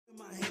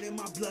And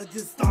my blood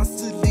just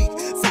starts to leak.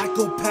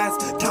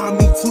 Psychopaths tie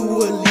me to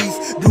a leash.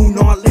 Do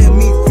not let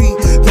me free.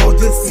 Y'all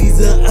just see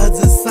the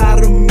other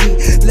side of me.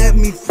 Let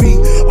me free.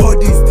 All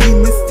these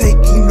demons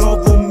taking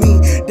over me.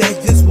 They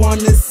just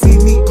wanna see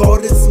me go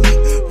to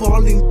sleep.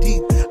 Falling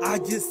deep. I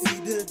just see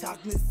the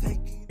darkness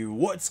taking.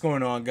 What's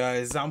going on,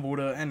 guys? I'm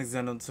Buddha and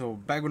Xeno. So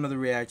back with another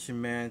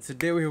reaction, man.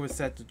 Today we're here with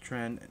Set the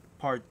Trend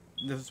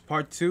this is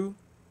part 2.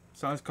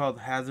 Song's called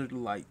Hazard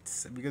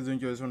Lights. If you guys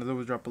enjoy this one, as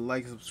always, drop a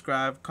like,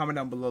 subscribe, comment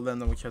down below, let me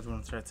know which one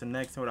to start to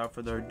next. And without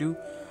further ado,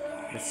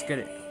 let's get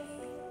it.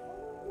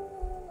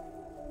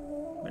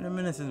 Been a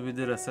minute since we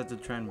did a Set the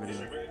Trend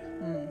video.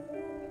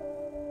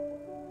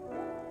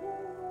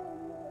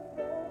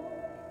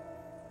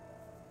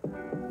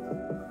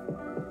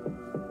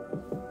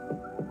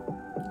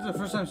 This is the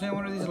first time seeing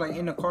one of these like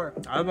in a car.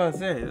 I was about to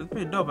say, it's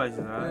pretty dope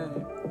actually. Yeah.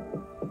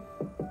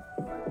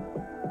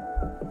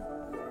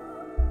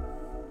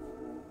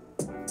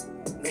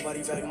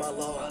 Nobody value my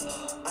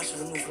love. I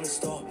should've known from the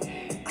start.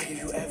 I give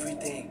you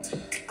everything.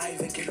 I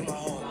even give you my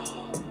heart.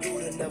 You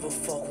would've never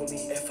fuck with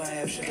me if I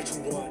have shit that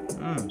you want.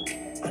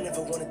 I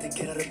never wanted to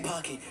get out of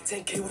pocket.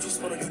 10K what you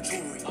spend on your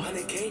jewelry.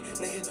 100K,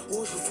 nigga, who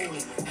was you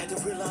fooling? Had to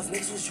realize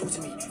niggas was you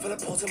to me. Feel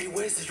apart to me,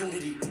 where's the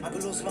unity? I've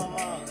been losing my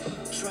mind.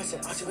 Stressing,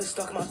 I should been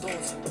stuck in my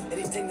thoughts.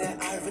 Anything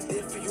that I ever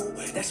did for you,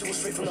 that shit was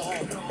straight from the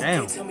heart.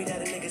 Damn. Can't tell me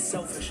that a nigga's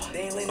selfish.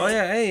 They ain't Oh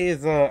yeah, hey,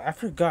 it's I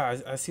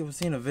forgot. I was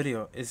seeing a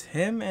video. Is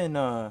him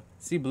and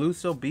C Blue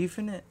still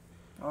beefing it?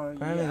 Oh,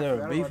 Apparently yeah, they I were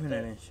forgot beefing about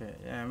it and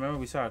shit. Yeah, I remember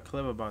we saw a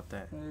clip about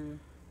that. that.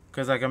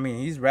 Cause like I mean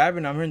he's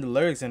rapping, I'm hearing the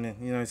lyrics and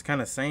you know he's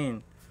kind of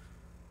saying,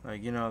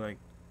 like you know like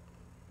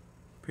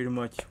pretty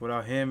much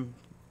without him,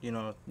 you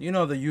know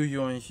the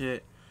usual and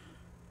shit,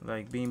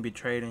 like being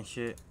betrayed and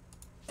shit.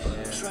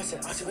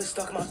 Stressing, I should been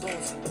stuck in my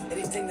thoughts.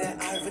 Anything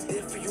that I ever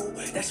did for you,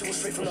 that shit was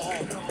straight from the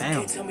heart. Damn.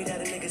 Can't tell me that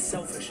a nigga's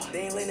selfish.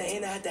 They ain't laying a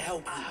hand, I had to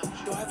help you.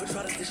 Don't ever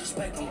try to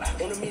disrespect me.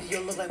 On the media,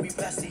 look like we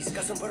besties.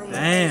 Got some butter on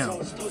Damn. my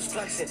he was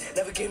flexing,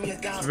 never gave me a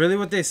dollar. It's really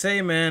what they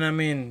say, man. I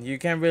mean, you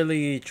can't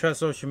really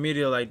trust social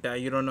media like that.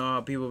 You don't know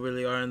how people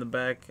really are in the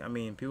back. I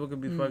mean, people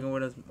could be fucking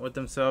with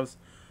themselves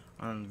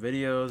on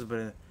videos,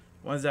 but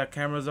once that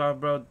camera's off,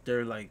 bro,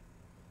 they're like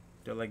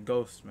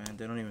ghosts, man.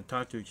 They don't even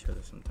talk to each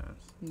other sometimes.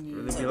 It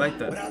really be like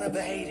But that. I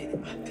never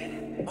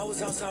hated. I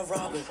was outside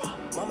robbing.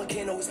 Mama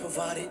can't always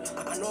provide it.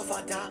 I know if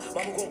I die,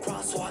 mama gon'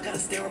 cry, so I gotta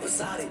stare up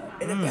beside it.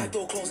 In the back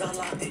door closed, I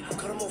locked it.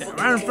 Cut 'em off for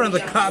Right in front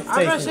of the cop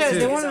I was station, saying,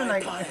 they too. wanna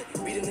like.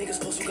 be the niggas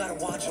close, you gotta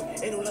watch them.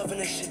 Ain't no love in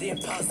this shit, they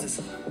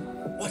imposters.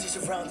 Watch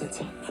your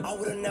surroundings. I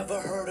would've never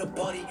heard a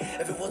buddy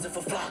if it wasn't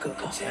for Flocka.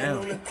 Chatting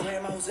on the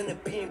gram, I was in the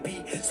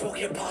B&B,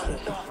 smoking a partner.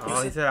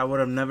 Oh, he said I would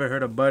have never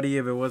heard of Buddy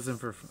if it wasn't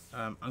for,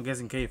 I'm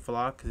guessing K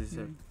Flock, because he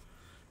said,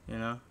 you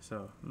know,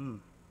 so,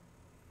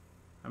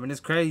 I mean,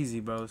 it's crazy,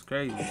 bro, it's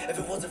crazy.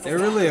 They're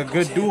really a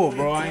good duo,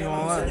 bro, I ain't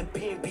gonna lie.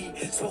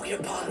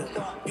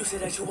 You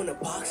said that you in a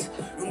box,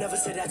 you never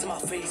said that to my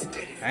face.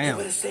 Damn. You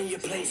better stay in your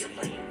place.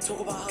 Talk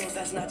about hollows,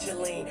 that's not your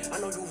lane. I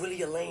know you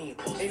really a lame.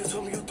 And you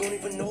told me you don't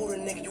even know the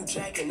nigga you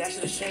jacking, that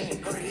shit a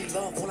shame. Heard he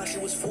love, all that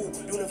shit was fool.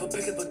 You never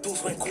picked it, but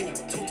dudes went cool.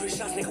 2-3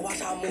 shots, nigga,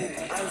 watch how I move.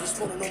 I ain't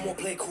responding, no more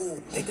play cool.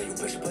 Think that you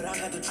bitch, but I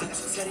got the truth.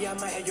 Said I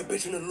might have your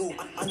bitch in the loop.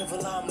 I never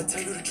lie, I'ma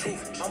tell you the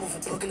truth. I'm over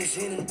plugging his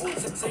hand in the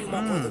booth. Say you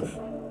my brother.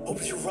 Hope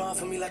that you rhyme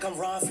for me like I'm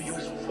rhyme for you.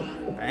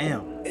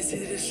 Damn. It's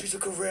either the streets or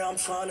career I'm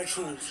trying to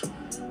choose.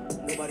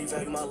 Nobody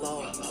value my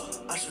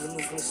love. I should've known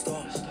from the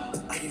start.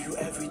 I give you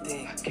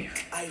everything.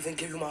 I even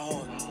give you my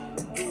heart.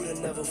 You would've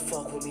never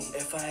fuck with me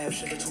if I have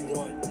shit that you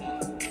want.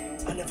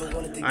 I never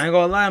wanted to. I ain't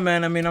gonna lie,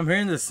 man. I mean, I'm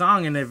hearing this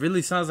song and it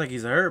really sounds like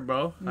he's hurt,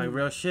 bro. Like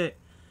real shit.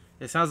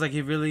 It sounds like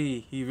he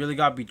really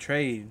got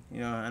betrayed, you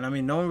know. And I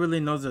mean, no one really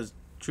knows the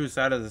true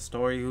side of the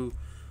story. Who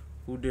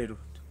did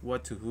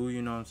what to who?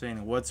 You know what I'm saying?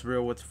 And what's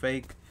real, what's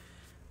fake.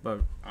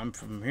 But I'm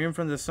hearing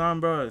from the song,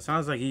 bro. It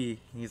sounds like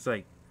he's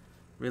like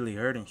really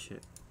hurting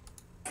shit.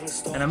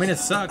 And I mean, it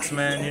sucks,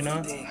 man. You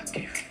know.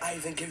 I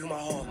even give you my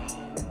heart.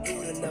 You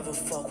would've never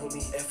fuck with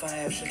me if I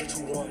have shit that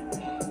you want.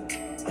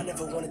 I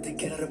never wanted to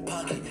get out of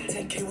pocket.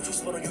 10K what you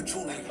spend on your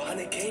jewelry.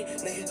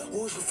 100K, nigga,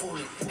 who was you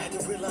fooling? Had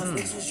to realize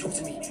niggas was you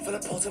to me. Feel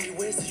apart to me,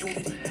 where's the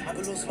unity? I've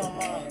been losing my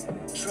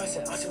mind.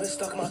 Stressing, I should been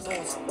stuck in my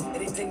thoughts.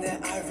 Anything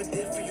that I ever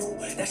did for you,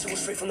 that shit was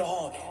straight from the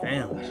heart.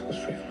 Damn. That shit was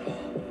straight from the heart.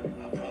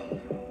 I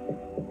promise.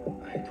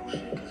 I ain't do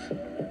shit cause,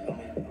 I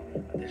mean,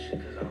 this shit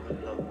cause I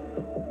really love you.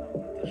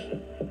 This shit,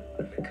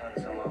 like the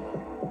kindness of my heart.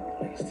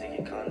 Niggas take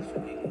your kindness for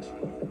weakness.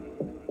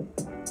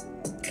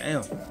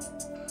 Damn.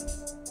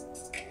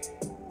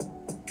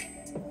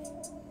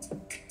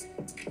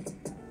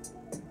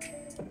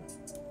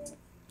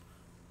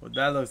 Well,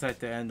 that looks like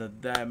the end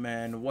of that,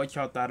 man. What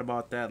y'all thought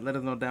about that? Let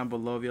us know down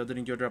below. If y'all did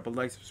enjoy, drop a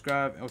like,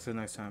 subscribe, and we'll see you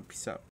next time. Peace out.